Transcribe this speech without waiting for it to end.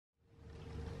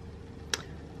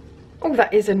Oh,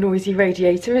 that is a noisy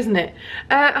radiator, isn't it?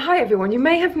 Hi everyone, you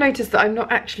may have noticed that I'm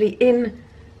not actually in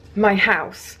my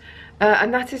house,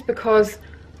 and that is because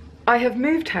I have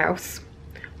moved house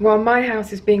while my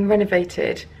house is being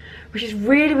renovated, which is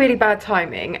really, really bad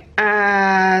timing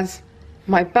as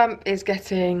my bump is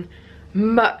getting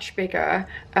much bigger.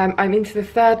 I'm into the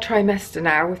 3rd trimester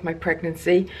now with my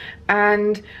pregnancy,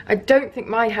 and I don't think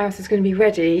my house is going to be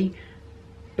ready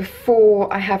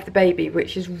before I have the baby,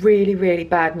 which is really, really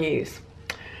bad news.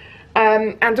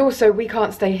 And also we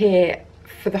can't stay here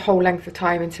for the whole length of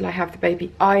time until I have the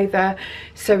baby either,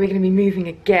 so we're going to be moving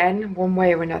again one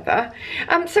way or another.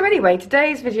 So anyway,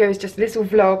 today's video is just a little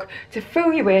vlog to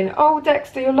fill you in. Oh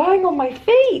Dexter, you're lying on my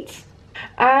feet!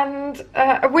 And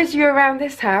I whiz you around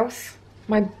this house,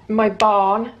 my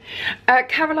barn.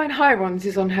 Caroline Hirons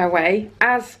is on her way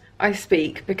as I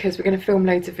speak, because we're going to film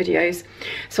loads of videos,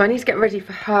 so I need to get ready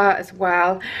for her as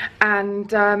well.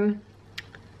 And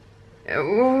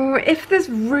if there's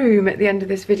room at the end of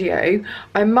this video,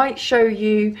 I might show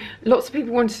you. Lots of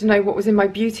people wanted to know what was in my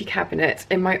beauty cabinet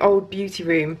in my old beauty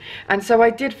room, and so I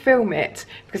did film it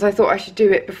because I thought I should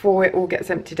do it before it all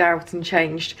gets emptied out and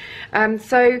changed.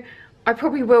 So I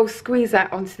probably will squeeze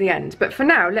that onto the end, but for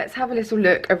now let's have a little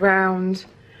look around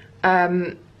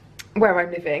where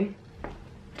I'm living.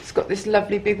 It's got this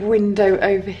lovely big window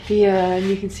over here, and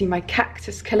you can see my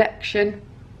cactus collection.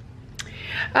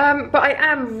 But I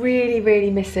am really, really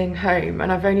missing home,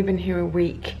 and I've only been here a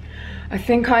week. I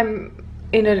think I'm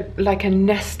in a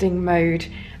nesting mode,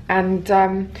 and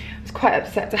I was quite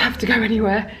upset to have to go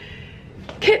anywhere.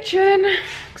 Kitchen,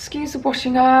 excuse the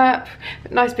washing up,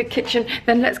 nice big kitchen.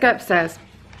 Then let's go upstairs.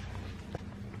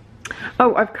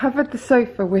 Oh, I've covered the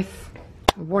sofa with,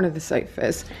 one of the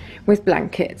sofas, with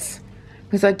blankets,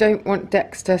 because I don't want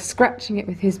Dexter scratching it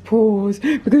with his paws,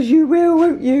 because you will,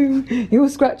 won't you? You'll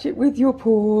scratch it with your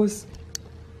paws.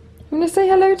 You want to say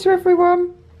hello to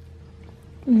everyone?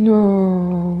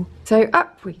 No. So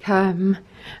up we come,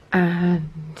 and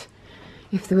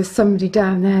if there was somebody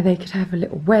down there they could have a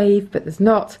little wave, but there's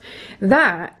not.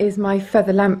 That is my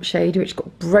feather lampshade, which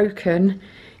got broken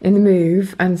in the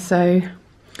move, and so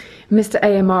Mr.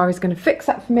 AMR is going to fix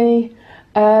that for me.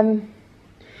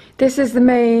 This is the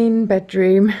main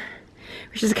bedroom,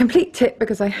 which is a complete tip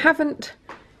because I haven't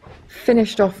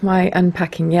finished off my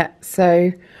unpacking yet,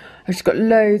 so I've just got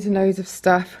loads and loads of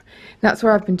stuff. That's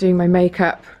where I've been doing my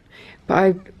makeup, but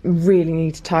I really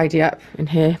need to tidy up in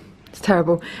here. It's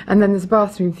terrible. And then there's a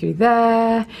bathroom through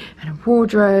there, and a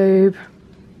wardrobe.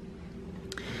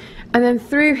 And then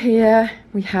through here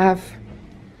we have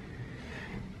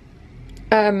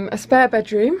a spare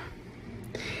bedroom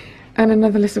and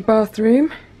another little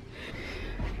bathroom.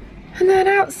 And then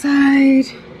outside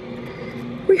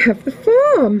we have the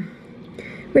farm,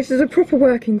 which is a proper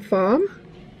working farm.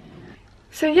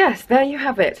 So yes, there you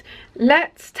have it.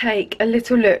 Let's take a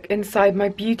little look inside my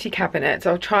beauty cabinet.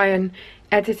 I'll try and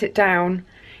edit it down.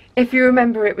 If you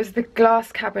remember, it was the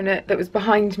glass cabinet that was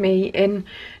behind me in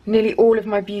nearly all of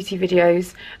my beauty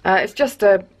videos. It's just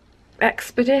a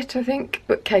Expedit, I think,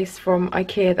 bookcase from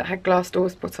IKEA that had glass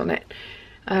doors put on it.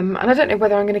 And I don't know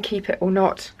whether I'm going to keep it or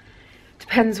not.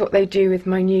 Depends what they do with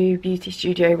my new beauty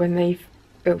studio when they've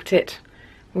built it.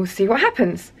 We'll see what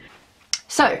happens.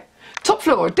 So, top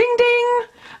floor, ding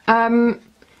ding!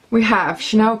 We have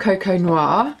Chanel Coco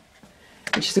Noir,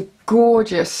 which is a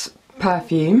gorgeous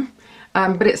perfume,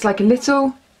 but it's like a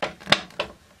little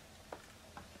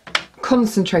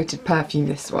concentrated perfume,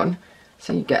 this one.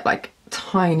 So you get like a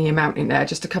tiny amount in there,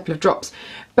 just a couple of drops.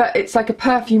 But it's like a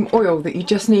perfume oil that you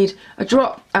just need a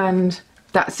drop and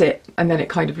that's it, and then it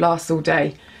kind of lasts all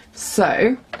day.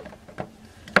 So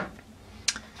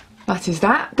that is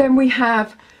that. Then we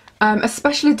have a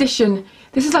special edition.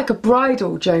 This is like a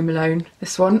bridal Jo Malone,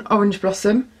 this one, Orange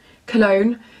Blossom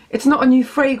cologne. It's not a new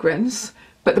fragrance,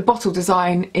 but the bottle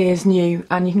design is new,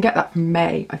 and you can get that from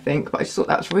May, I think, but I just thought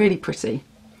that was really pretty.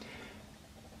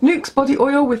 Nuke's body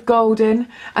oil with gold in,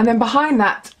 and then behind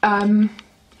that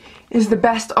is the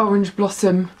best Orange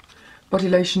Blossom body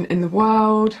lotion in the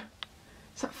world.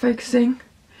 Is that focusing?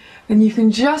 And you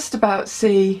can just about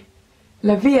see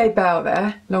La Vie est Belle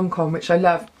there, Lancôme, which I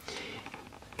love.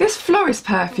 This florist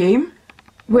perfume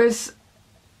was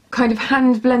kind of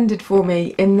hand blended for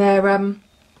me in their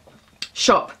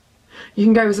shop. You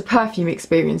can go as a perfume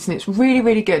experience, and it's really,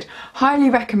 really good.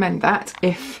 Highly recommend that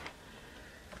if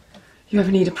you ever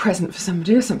need a present for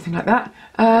somebody or something like that.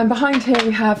 Behind here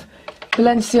we have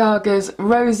Balenciaga's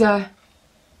Rosa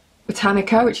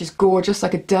Botanica, which is gorgeous,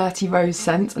 like a dirty rose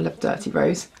scent. I love dirty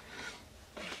rose.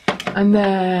 And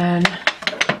then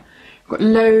we've got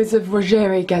loads of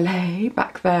Roger Gallet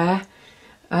back there.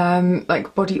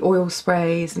 like body oil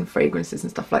sprays and fragrances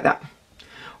and stuff like that.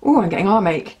 Oh, I'm getting arm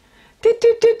ache.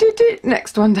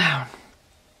 Next one down.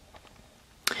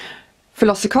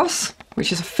 Philosophos,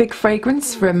 which is a fig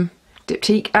fragrance from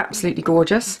Diptyque, absolutely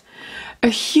gorgeous. A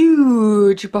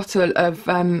huge bottle of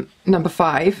number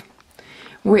 5,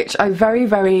 which I very,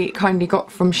 very kindly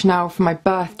got from Chanel for my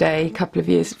birthday a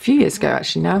few years ago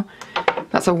actually now.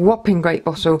 That's a whopping great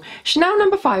bottle. Chanel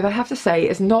number 5, I have to say,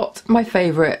 is not my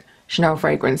favourite Chanel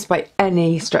fragrance by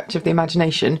any stretch of the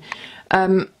imagination.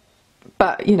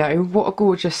 But you know, what a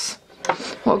gorgeous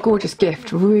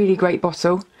gift. Really great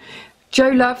bottle. Jo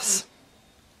Loves,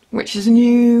 which is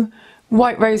new,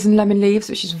 white rose and lemon leaves,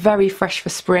 which is very fresh for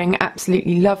spring.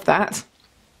 Absolutely love that.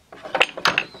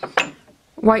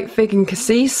 White fig and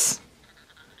cassis.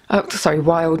 Oh, sorry,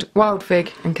 wild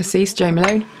fig and cassis, Jo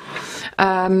Malone.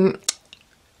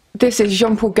 This is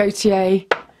Jean Paul Gaultier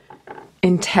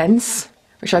Intense,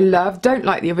 which I love. Don't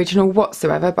like the original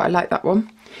whatsoever, but I like that one.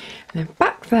 And then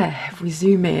back there, if we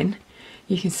zoom in,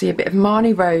 you can see a bit of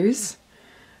Marni Rose,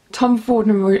 Tom Ford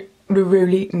Neroli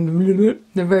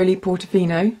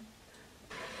Portofino.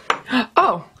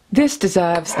 Oh, this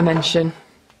deserves a mention.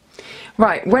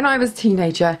 Right, when I was a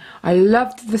teenager, I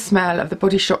loved the smell of the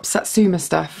Body Shop Satsuma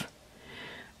stuff.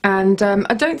 And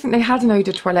I don't think they had an eau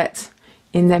de toilette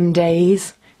in them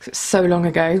days, because it's so long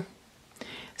ago.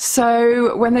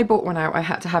 So when they brought one out, I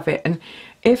had to have it. And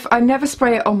if I never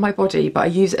spray it on my body, but I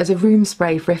use it as a room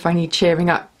spray for if I need cheering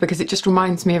up, because it just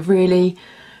reminds me of really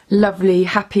lovely,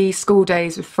 happy school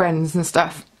days with friends and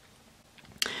stuff.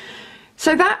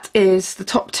 So that is the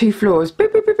top 2 floors,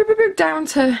 boop, boop, boop, boop, boop, down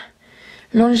to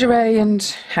lingerie and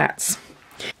hats.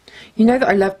 You know that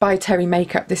I love By Terry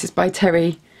makeup. This is By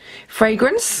Terry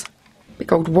fragrance.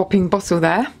 Big old whopping bottle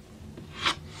there.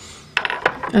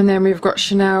 And then we've got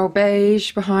Chanel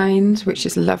Beige behind, which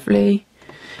is lovely.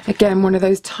 Again, one of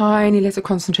those tiny little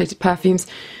concentrated perfumes.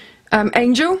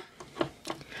 Angel,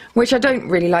 which I don't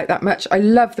really like that much. I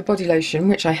love the body lotion,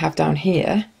 which I have down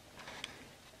here.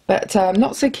 But I'm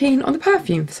not so keen on the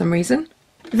perfume for some reason.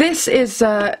 This is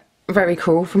very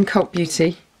cool, from Cult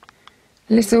Beauty.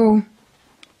 Little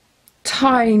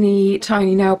tiny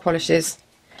nail polishes,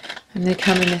 and they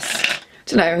come in this, I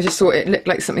don't know, I just thought it looked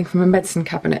like something from a medicine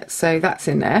cabinet, so that's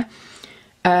in there.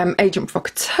 Agent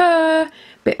Provocateur,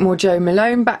 bit more Jo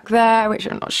Malone back there, which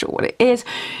I'm not sure what it is.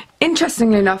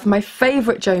 Interestingly enough, my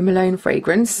favourite Jo Malone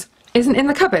fragrance isn't in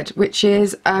the cupboard, which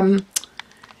is Oud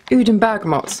and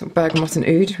Bergamot, or Bergamot and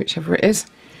Oud, whichever it is.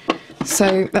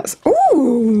 So that's,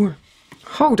 ooh,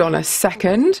 hold on a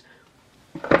second.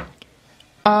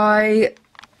 I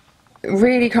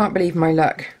really can't believe my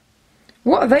luck.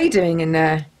 What are they doing in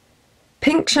there?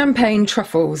 Pink Champagne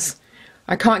Truffles.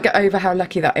 I can't get over how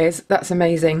lucky that is. That's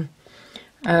amazing.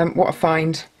 What a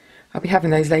find. I'll be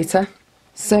having those later.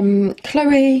 Some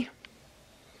Chloe.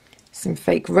 Some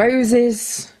fake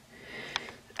roses.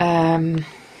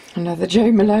 Another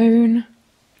Jo Malone.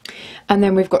 And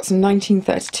then we've got some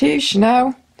 1932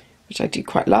 Chanel, which I do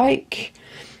quite like.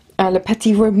 Le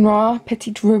Petit Robe Noir.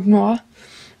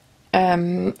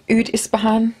 Oud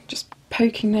Ispahan, just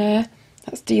poking there.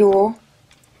 That's Dior.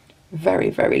 Very,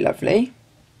 very lovely.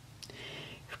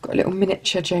 We've got a little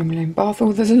miniature Jo Malone bath.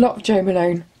 Oh, there's a lot of Jo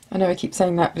Malone. I know I keep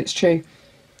saying that, but it's true.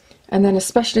 And then a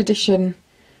special edition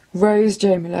Rose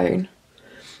Jo Malone.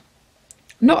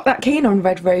 Not that keen on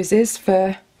red roses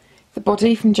for the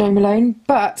body from Jo Malone,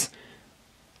 but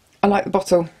I like the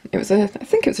bottle. It was I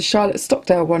think it was a Charlotte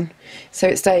Stockdale one, so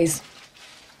it stays.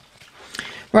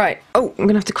 Right, oh, I'm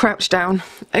gonna have to crouch down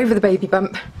over the baby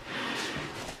bump.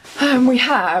 We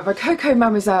have a Coco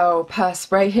Mademoiselle purse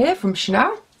spray here from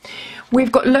Chanel.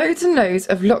 We've got loads and loads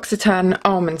of L'Occitane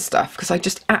almond stuff because I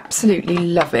just absolutely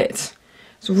love it.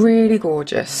 It's really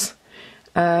gorgeous.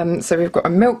 So we've got a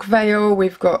milk veil,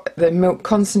 we've got the milk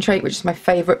concentrate, which is my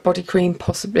favourite body cream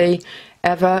possibly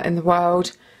ever in the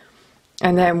world.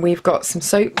 And then we've got some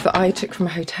soap that I took from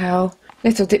a hotel.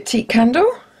 Little Diptyque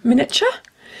candle, miniature.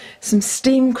 Some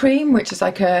steam cream, which is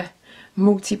like a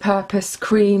multi-purpose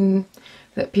cream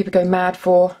that people go mad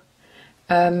for.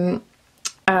 And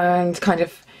kind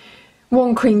of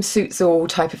one cream suits all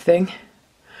type of thing.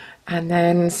 And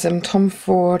then some Tom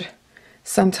Ford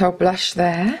Santal blush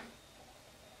there.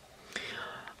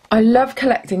 I love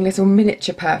collecting little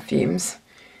miniature perfumes,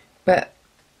 but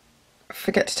I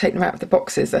forget to take them out of the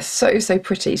boxes. They're so, so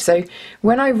pretty. So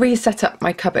when I reset up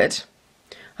my cupboard,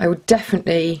 I will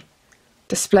definitely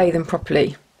display them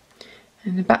properly.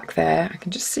 In the back there, I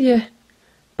can just see a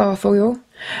bath oil.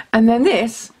 And then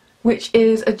this, which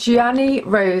is a Gianni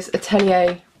Rose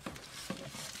Atelier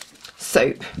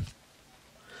soap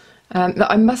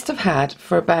that I must have had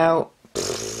for about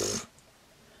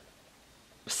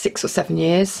 6 or 7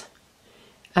 years,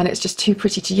 and it's just too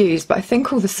pretty to use, but I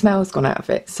think all the smell's gone out of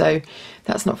it, so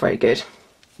that's not very good.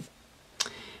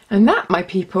 And that, my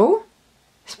people,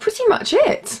 is pretty much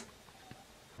it.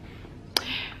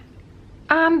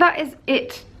 And that is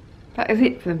it. That is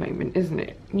it for the moment, isn't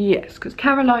it? Yes, because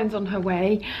Caroline's on her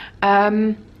way.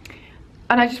 And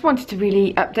I just wanted to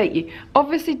really update you.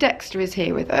 Obviously Dexter is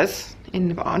here with us in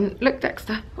the barn. Look,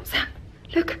 Dexter, what's that?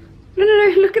 Look, no,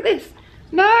 look at this.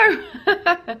 No!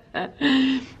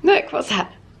 Look, what's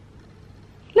that?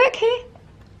 Look here.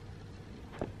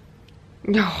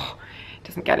 Oh,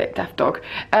 doesn't get it, daft dog.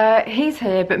 He's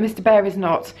here, but Mr. Bear is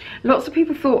not. Lots of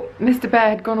people thought Mr. Bear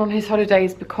had gone on his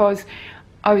holidays because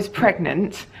I was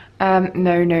pregnant.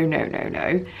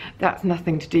 No. That's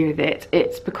nothing to do with it.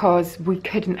 It's because we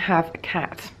couldn't have a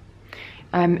cat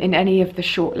in any of the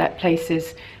short let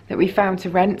places that we found to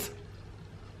rent.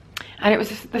 And it was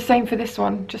the same for this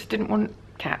one, just didn't want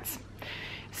cats.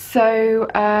 So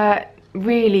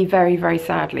really, very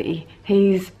sadly,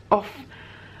 he's up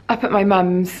at my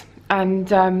mum's,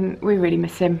 and we really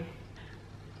miss him.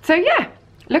 So yeah,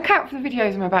 look out for the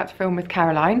videos I'm about to film with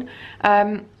Caroline.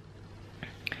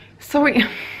 Sorry,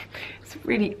 it's a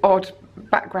really odd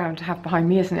background to have behind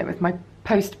me, isn't it, with my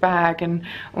post bag and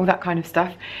all that kind of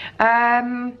stuff.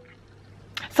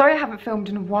 Sorry I haven't filmed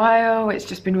in a while, it's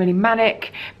just been really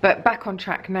manic, but back on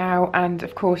track now, and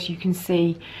of course you can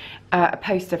see a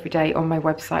post every day on my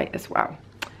website as well.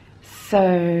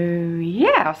 So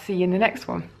yeah, I'll see you in the next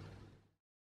one.